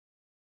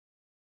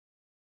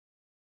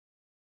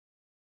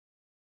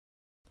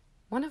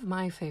One of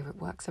my favourite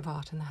works of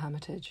art in the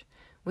Hermitage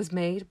was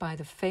made by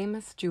the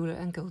famous jeweller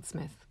and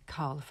goldsmith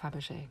Carl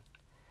Fabergé.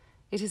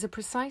 It is a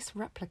precise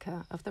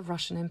replica of the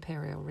Russian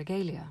Imperial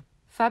Regalia.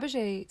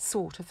 Fabergé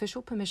sought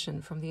official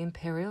permission from the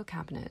Imperial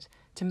cabinet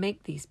to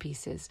make these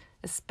pieces,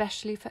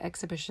 especially for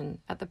exhibition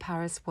at the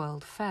Paris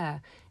World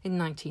Fair in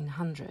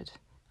 1900.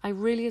 I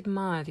really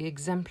admire the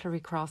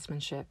exemplary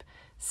craftsmanship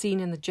seen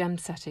in the gem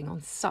setting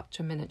on such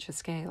a miniature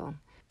scale.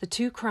 The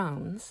two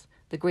crowns,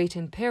 the Great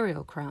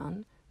Imperial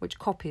crown, which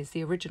copies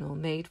the original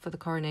made for the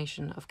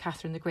coronation of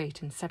Catherine the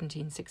Great in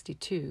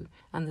 1762,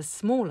 and the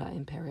smaller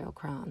Imperial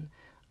crown,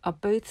 are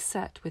both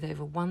set with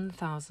over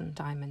 1,000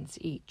 diamonds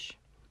each.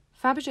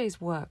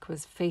 Fabergé's work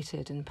was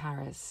feted in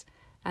Paris,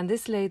 and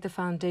this laid the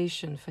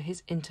foundation for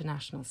his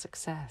international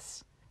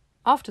success.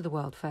 After the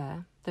World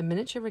Fair, the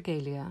miniature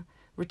regalia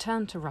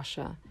returned to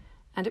Russia,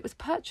 and it was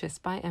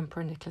purchased by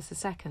Emperor Nicholas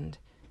II,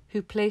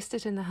 who placed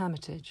it in the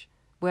Hermitage,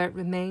 where it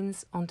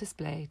remains on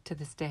display to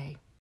this day.